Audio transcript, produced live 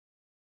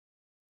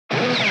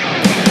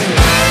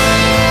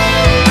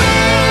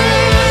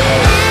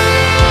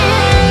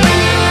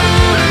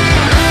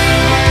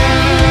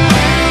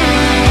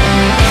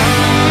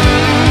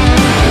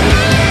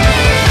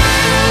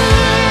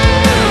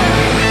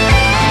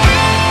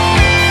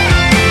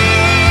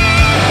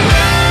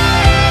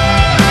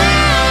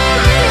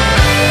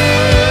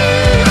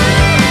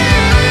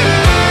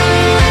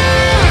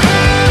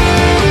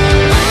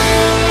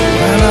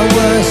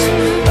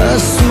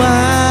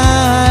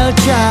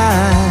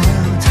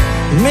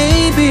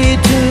maybe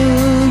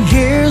 2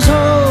 years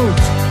old.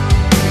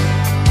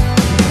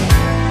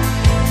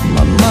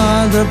 My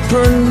mother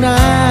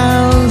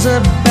pronounced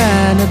a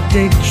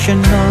benediction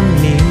on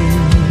me.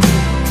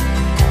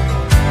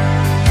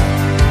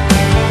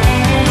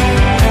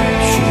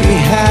 She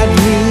had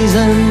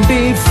reason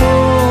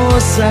before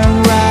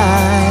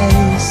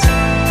sunrise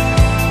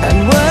and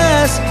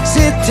was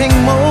sitting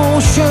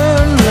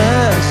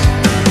motionless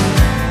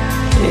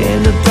in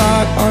the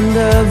dark on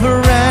the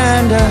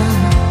veranda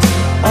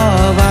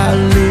of our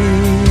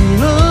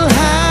little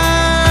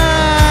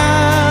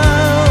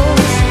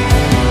house,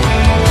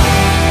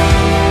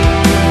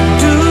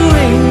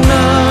 doing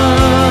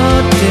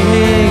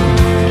nothing,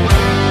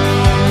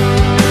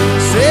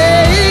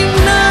 saying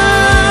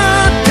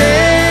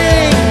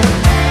nothing,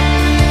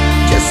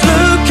 just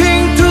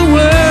looking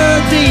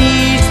toward the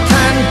east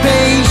and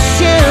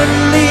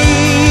patiently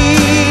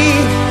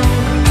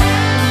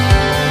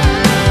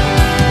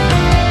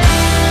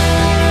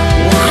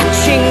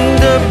watching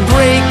the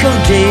break of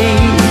day.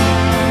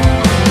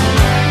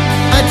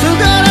 I took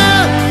her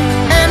up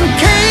and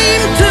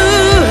came to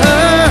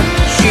her.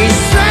 She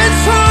stretched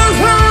forth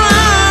her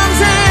arms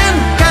and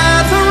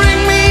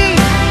gathering me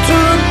to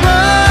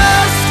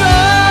bosom.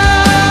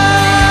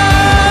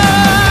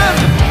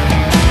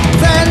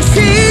 Then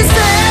she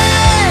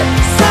said,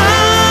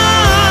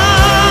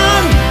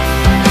 "Son,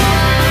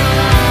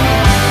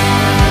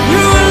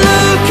 you were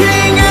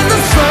looking at the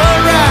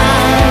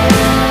sunrise.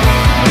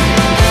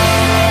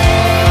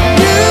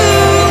 You,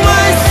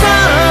 my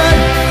son,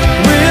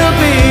 will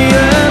be a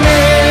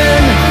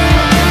man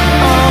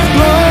of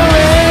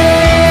glory.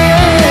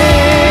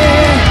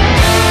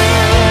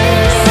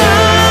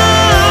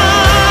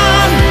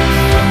 Son,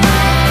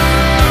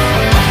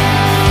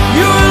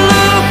 you are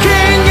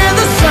looking at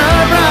the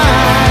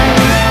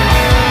sunrise,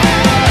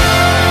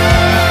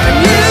 and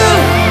you,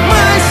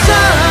 my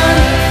son,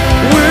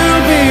 will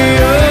be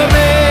a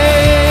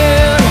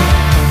man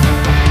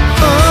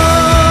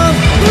of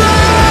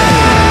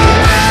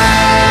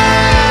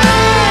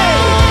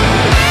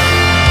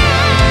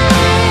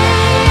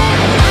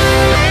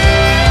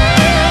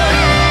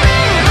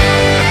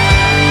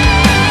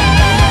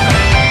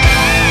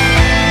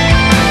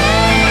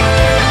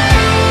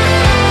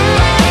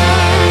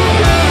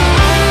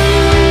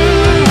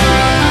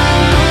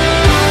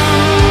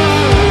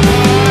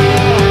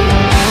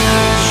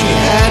She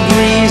had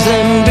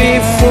reason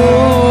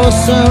before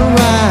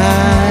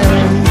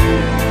sunrise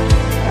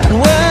and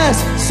was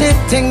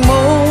sitting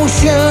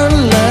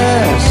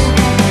motionless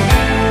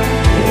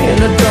in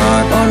the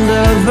dark on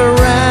the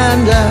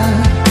veranda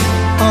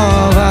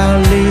of our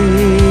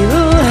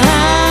little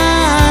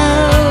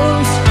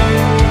house,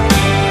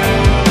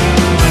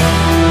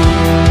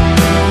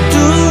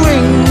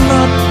 doing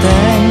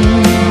nothing,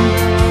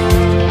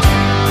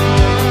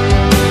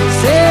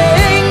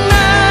 saying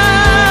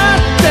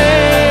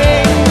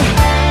nothing,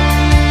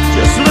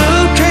 just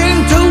looking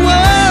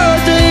toward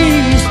the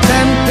east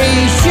and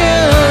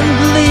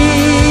patiently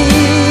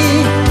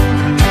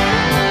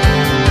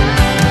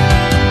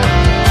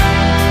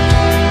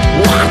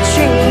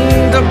watching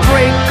the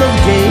break of